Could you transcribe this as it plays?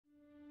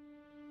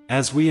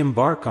As we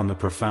embark on the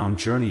profound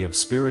journey of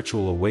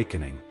spiritual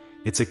awakening,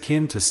 it's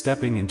akin to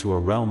stepping into a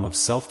realm of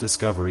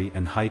self-discovery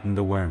and heightened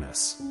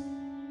awareness.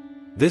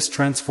 This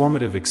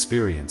transformative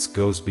experience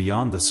goes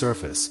beyond the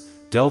surface,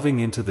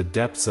 delving into the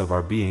depths of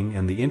our being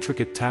and the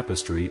intricate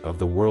tapestry of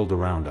the world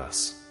around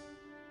us.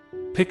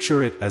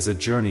 Picture it as a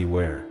journey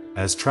where,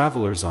 as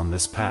travelers on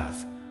this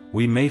path,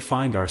 we may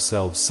find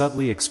ourselves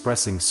subtly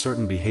expressing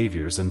certain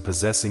behaviors and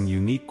possessing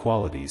unique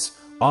qualities,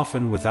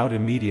 often without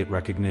immediate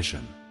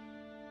recognition.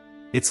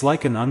 It's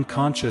like an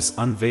unconscious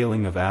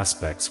unveiling of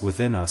aspects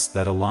within us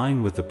that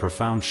align with the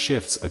profound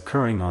shifts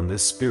occurring on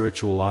this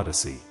spiritual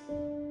odyssey.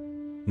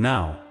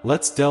 Now,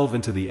 let's delve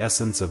into the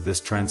essence of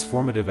this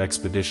transformative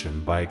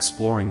expedition by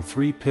exploring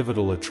three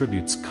pivotal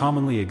attributes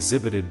commonly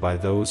exhibited by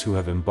those who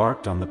have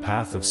embarked on the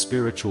path of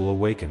spiritual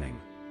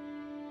awakening.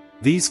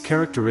 These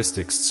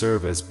characteristics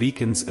serve as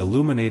beacons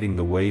illuminating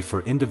the way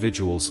for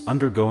individuals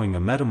undergoing a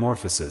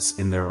metamorphosis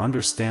in their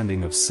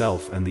understanding of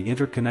self and the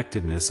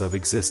interconnectedness of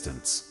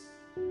existence.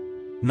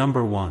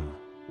 Number 1.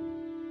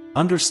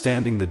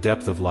 Understanding the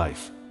depth of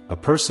life. A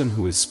person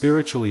who is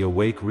spiritually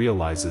awake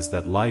realizes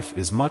that life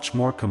is much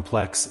more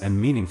complex and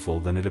meaningful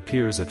than it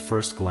appears at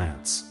first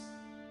glance.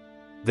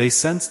 They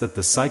sense that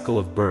the cycle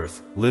of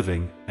birth,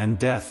 living, and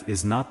death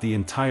is not the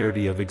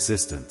entirety of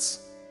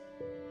existence.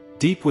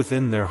 Deep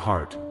within their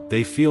heart,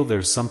 they feel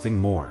there's something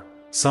more,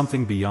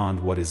 something beyond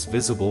what is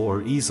visible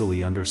or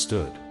easily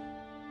understood.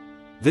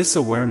 This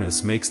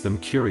awareness makes them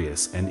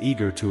curious and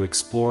eager to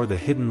explore the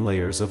hidden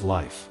layers of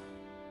life.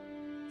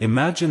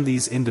 Imagine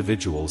these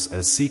individuals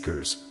as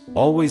seekers,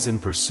 always in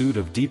pursuit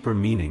of deeper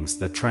meanings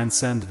that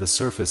transcend the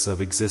surface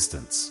of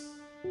existence.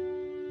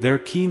 Their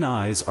keen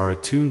eyes are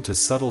attuned to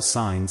subtle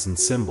signs and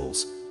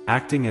symbols,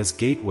 acting as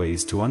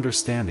gateways to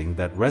understanding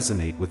that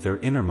resonate with their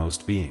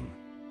innermost being.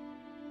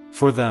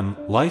 For them,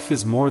 life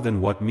is more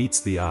than what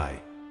meets the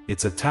eye.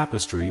 It's a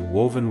tapestry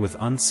woven with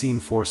unseen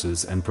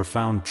forces and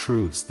profound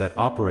truths that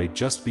operate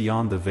just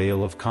beyond the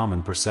veil of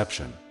common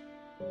perception.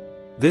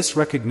 This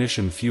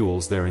recognition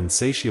fuels their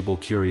insatiable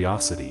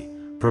curiosity,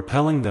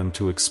 propelling them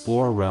to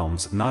explore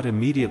realms not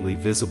immediately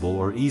visible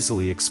or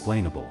easily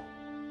explainable.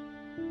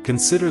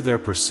 Consider their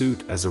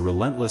pursuit as a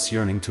relentless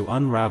yearning to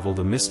unravel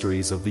the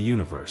mysteries of the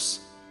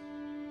universe.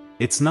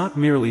 It's not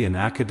merely an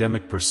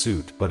academic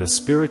pursuit but a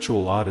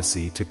spiritual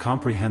odyssey to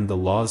comprehend the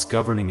laws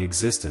governing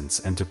existence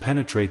and to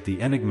penetrate the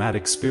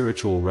enigmatic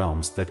spiritual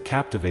realms that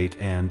captivate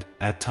and,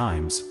 at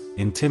times,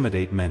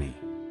 intimidate many.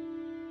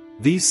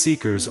 These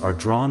seekers are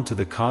drawn to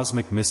the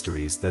cosmic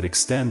mysteries that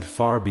extend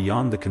far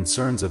beyond the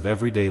concerns of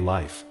everyday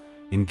life,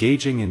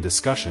 engaging in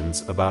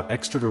discussions about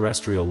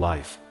extraterrestrial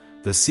life,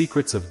 the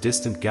secrets of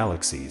distant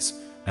galaxies,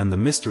 and the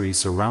mysteries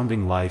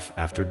surrounding life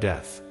after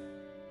death.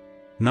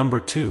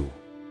 Number 2.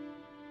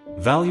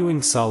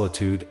 Valuing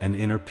solitude and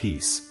inner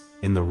peace.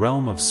 In the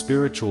realm of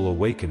spiritual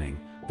awakening,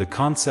 the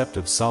concept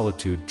of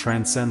solitude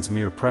transcends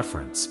mere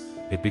preference.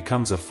 It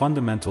becomes a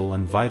fundamental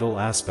and vital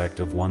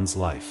aspect of one's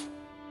life.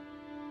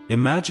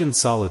 Imagine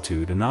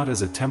solitude not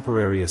as a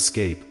temporary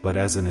escape but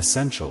as an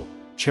essential,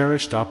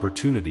 cherished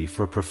opportunity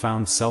for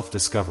profound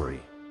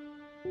self-discovery.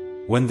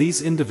 When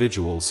these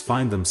individuals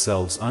find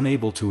themselves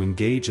unable to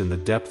engage in the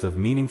depth of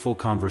meaningful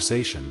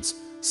conversations,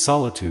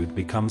 solitude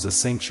becomes a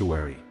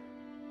sanctuary.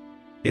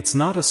 It's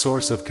not a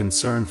source of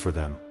concern for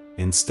them.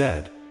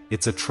 Instead,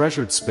 it's a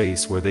treasured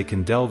space where they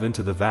can delve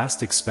into the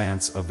vast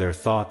expanse of their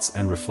thoughts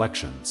and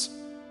reflections.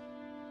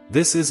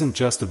 This isn't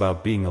just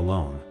about being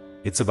alone,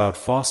 it's about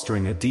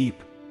fostering a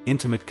deep,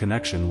 intimate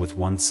connection with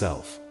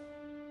oneself.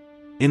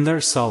 In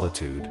their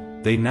solitude,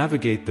 they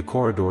navigate the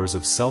corridors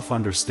of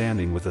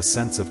self-understanding with a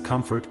sense of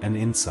comfort and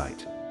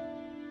insight.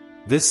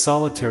 This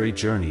solitary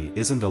journey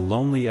isn't a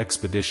lonely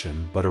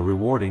expedition but a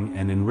rewarding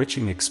and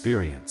enriching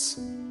experience.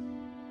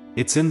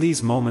 It's in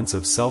these moments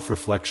of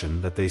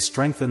self-reflection that they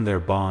strengthen their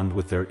bond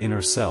with their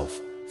inner self,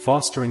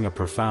 fostering a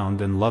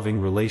profound and loving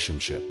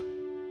relationship.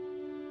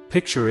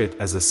 Picture it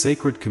as a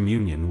sacred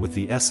communion with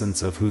the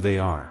essence of who they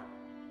are.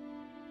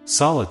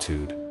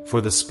 Solitude,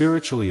 for the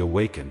spiritually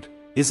awakened,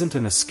 isn't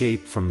an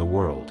escape from the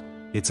world,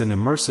 it's an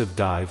immersive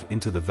dive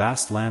into the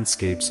vast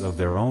landscapes of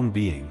their own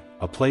being,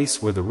 a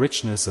place where the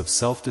richness of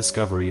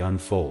self-discovery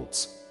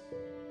unfolds.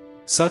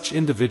 Such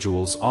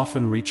individuals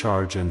often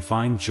recharge and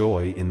find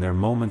joy in their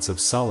moments of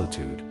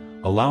solitude,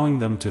 allowing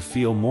them to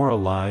feel more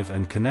alive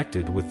and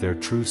connected with their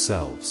true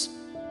selves.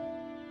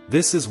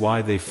 This is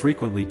why they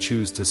frequently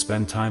choose to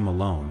spend time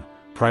alone,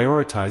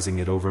 prioritizing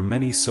it over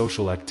many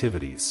social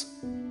activities.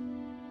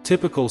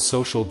 Typical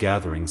social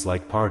gatherings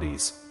like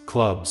parties,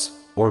 clubs,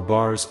 or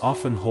bars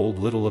often hold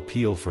little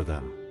appeal for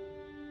them.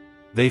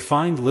 They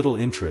find little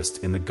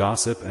interest in the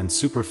gossip and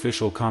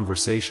superficial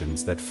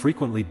conversations that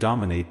frequently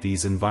dominate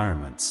these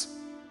environments.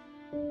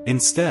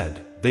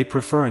 Instead, they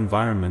prefer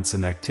environments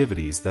and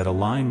activities that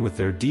align with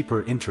their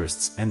deeper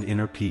interests and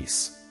inner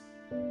peace.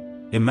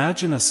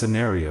 Imagine a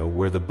scenario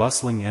where the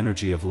bustling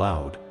energy of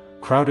loud,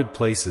 crowded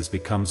places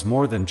becomes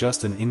more than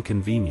just an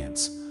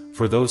inconvenience.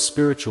 For those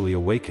spiritually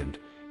awakened,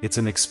 it's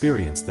an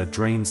experience that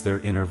drains their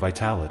inner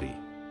vitality.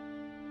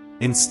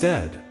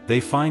 Instead, they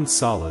find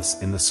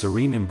solace in the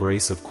serene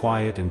embrace of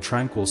quiet and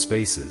tranquil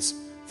spaces,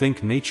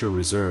 think nature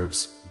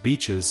reserves,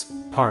 beaches,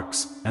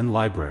 parks, and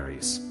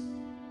libraries.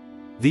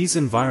 These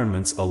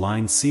environments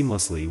align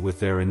seamlessly with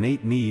their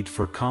innate need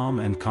for calm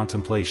and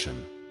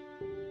contemplation.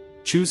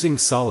 Choosing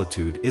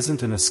solitude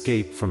isn't an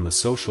escape from the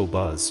social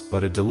buzz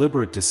but a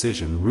deliberate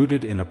decision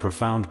rooted in a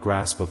profound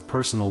grasp of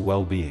personal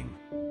well-being.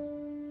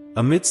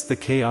 Amidst the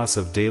chaos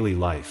of daily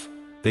life,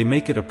 they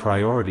make it a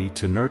priority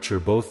to nurture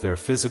both their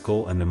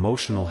physical and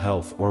emotional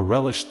health or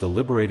relish the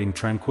liberating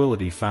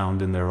tranquility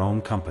found in their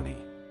own company.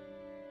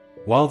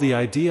 While the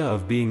idea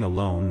of being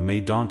alone may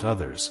daunt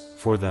others,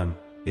 for them,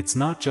 it's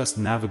not just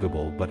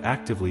navigable but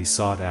actively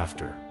sought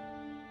after.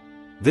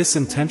 This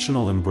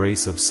intentional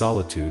embrace of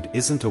solitude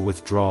isn't a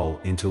withdrawal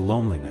into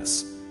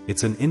loneliness,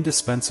 it's an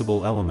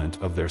indispensable element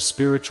of their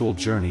spiritual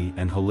journey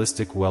and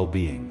holistic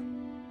well-being.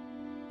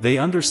 They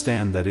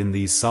understand that in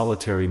these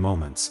solitary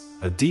moments,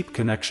 a deep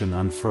connection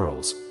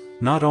unfurls,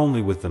 not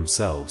only with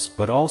themselves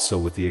but also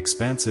with the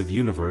expansive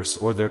universe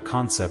or their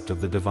concept of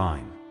the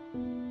divine.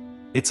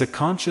 It's a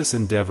conscious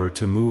endeavor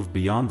to move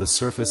beyond the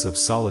surface of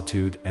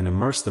solitude and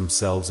immerse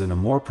themselves in a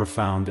more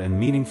profound and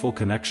meaningful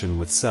connection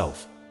with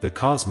self, the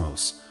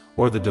cosmos,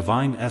 or the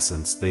divine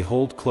essence they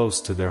hold close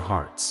to their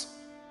hearts.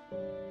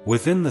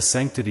 Within the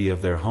sanctity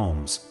of their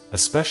homes,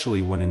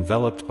 especially when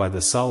enveloped by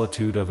the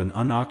solitude of an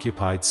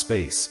unoccupied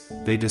space,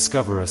 they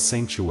discover a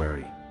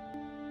sanctuary.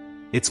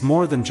 It's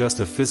more than just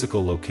a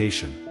physical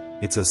location,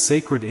 it's a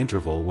sacred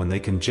interval when they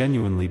can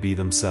genuinely be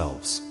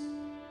themselves.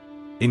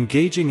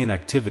 Engaging in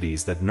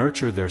activities that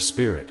nurture their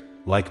spirit,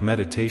 like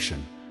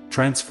meditation,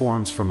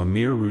 transforms from a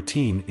mere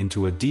routine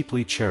into a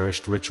deeply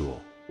cherished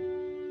ritual.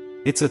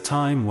 It's a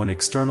time when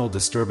external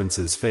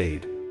disturbances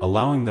fade,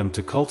 allowing them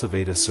to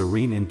cultivate a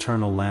serene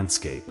internal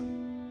landscape.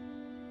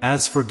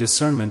 As for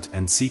discernment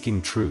and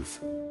seeking truth,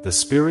 the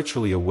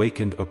spiritually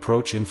awakened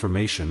approach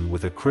information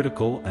with a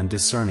critical and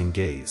discerning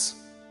gaze.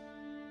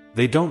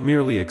 They don't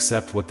merely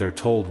accept what they're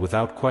told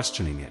without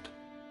questioning it.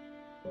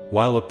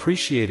 While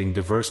appreciating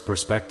diverse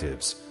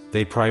perspectives,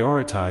 they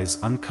prioritize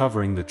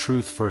uncovering the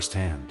truth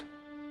firsthand.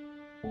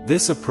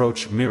 This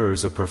approach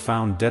mirrors a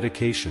profound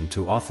dedication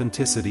to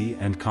authenticity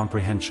and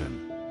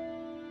comprehension.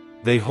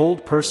 They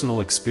hold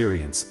personal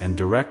experience and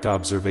direct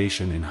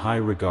observation in high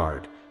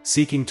regard,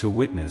 seeking to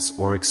witness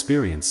or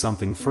experience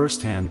something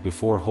firsthand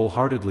before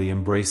wholeheartedly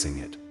embracing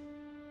it.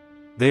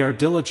 They are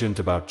diligent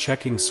about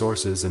checking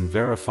sources and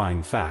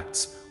verifying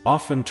facts,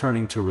 often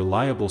turning to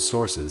reliable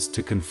sources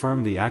to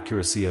confirm the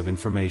accuracy of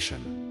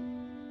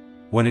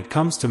information. When it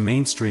comes to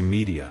mainstream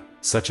media,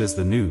 such as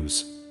the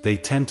news, they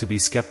tend to be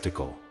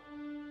skeptical.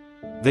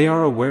 They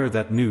are aware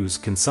that news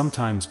can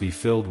sometimes be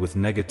filled with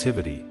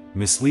negativity,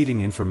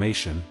 misleading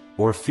information,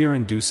 or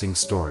fear-inducing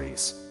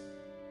stories.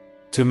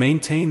 To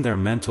maintain their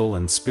mental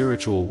and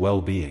spiritual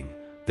well-being,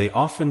 they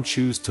often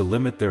choose to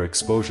limit their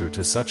exposure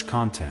to such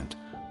content,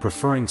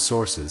 preferring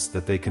sources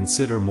that they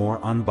consider more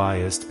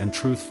unbiased and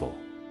truthful.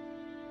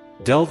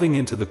 Delving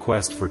into the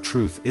quest for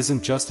truth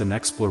isn't just an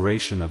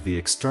exploration of the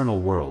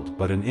external world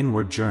but an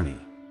inward journey.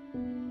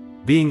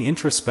 Being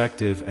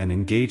introspective and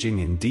engaging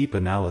in deep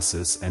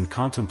analysis and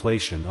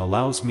contemplation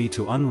allows me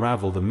to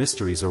unravel the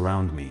mysteries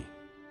around me.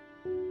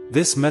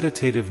 This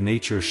meditative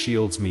nature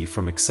shields me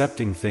from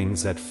accepting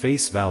things at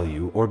face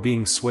value or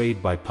being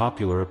swayed by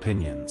popular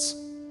opinions.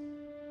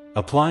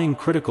 Applying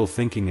critical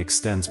thinking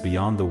extends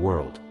beyond the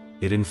world.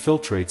 It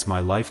infiltrates my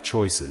life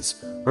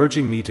choices,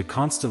 urging me to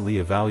constantly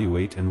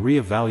evaluate and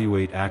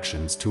reevaluate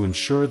actions to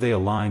ensure they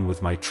align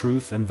with my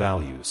truth and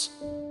values.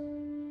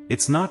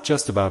 It's not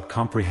just about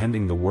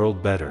comprehending the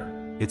world better,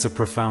 it's a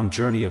profound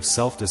journey of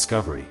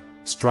self-discovery,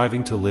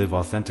 striving to live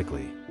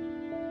authentically.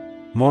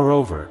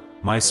 Moreover,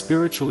 my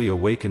spiritually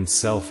awakened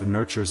self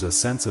nurtures a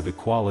sense of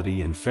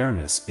equality and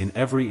fairness in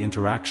every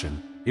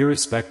interaction,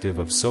 irrespective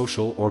of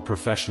social or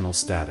professional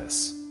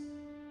status.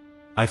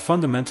 I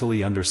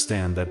fundamentally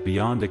understand that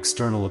beyond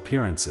external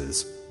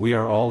appearances, we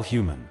are all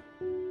human.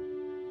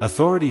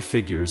 Authority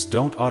figures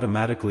don't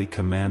automatically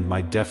command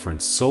my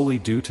deference solely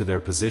due to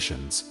their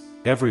positions.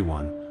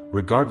 Everyone,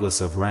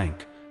 regardless of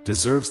rank,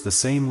 deserves the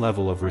same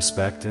level of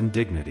respect and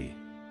dignity.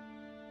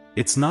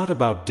 It's not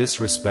about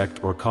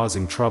disrespect or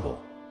causing trouble.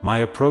 My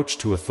approach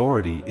to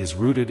authority is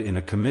rooted in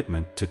a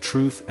commitment to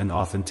truth and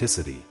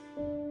authenticity.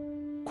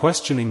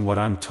 Questioning what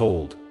I'm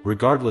told,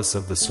 regardless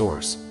of the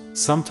source,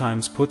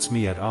 sometimes puts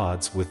me at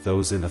odds with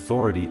those in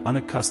authority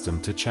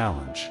unaccustomed to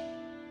challenge.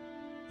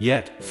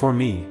 Yet, for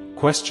me,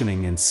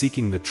 questioning and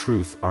seeking the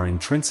truth are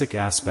intrinsic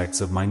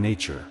aspects of my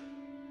nature.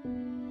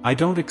 I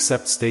don't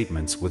accept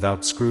statements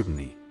without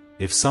scrutiny.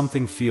 If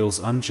something feels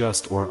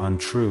unjust or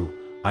untrue,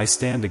 I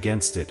stand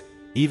against it,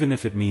 even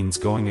if it means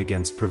going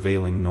against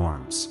prevailing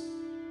norms.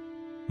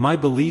 My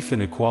belief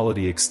in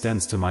equality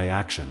extends to my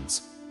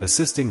actions.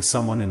 Assisting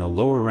someone in a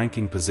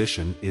lower-ranking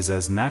position is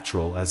as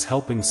natural as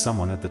helping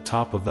someone at the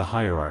top of the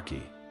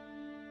hierarchy.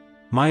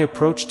 My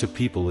approach to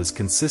people is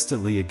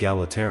consistently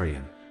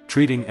egalitarian,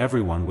 treating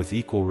everyone with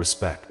equal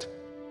respect.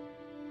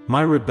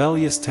 My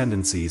rebellious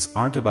tendencies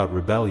aren't about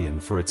rebellion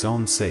for its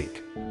own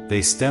sake,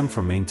 they stem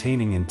from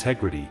maintaining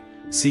integrity,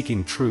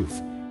 seeking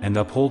truth, and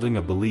upholding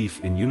a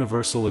belief in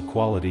universal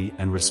equality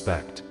and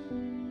respect.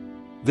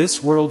 This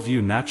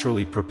worldview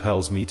naturally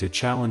propels me to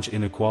challenge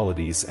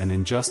inequalities and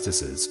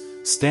injustices,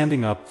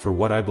 standing up for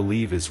what I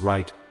believe is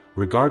right,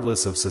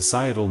 regardless of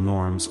societal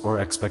norms or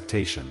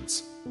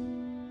expectations.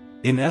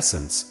 In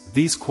essence,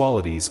 these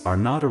qualities are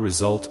not a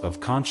result of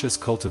conscious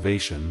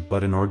cultivation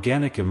but an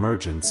organic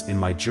emergence in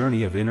my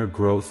journey of inner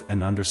growth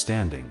and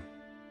understanding.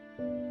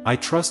 I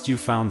trust you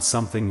found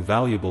something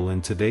valuable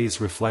in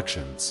today's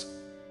reflections.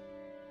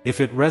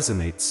 If it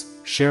resonates,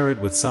 share it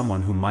with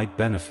someone who might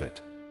benefit.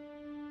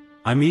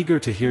 I'm eager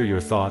to hear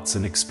your thoughts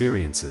and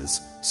experiences,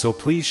 so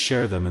please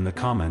share them in the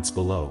comments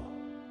below.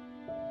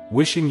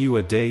 Wishing you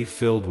a day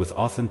filled with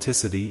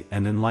authenticity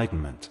and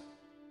enlightenment.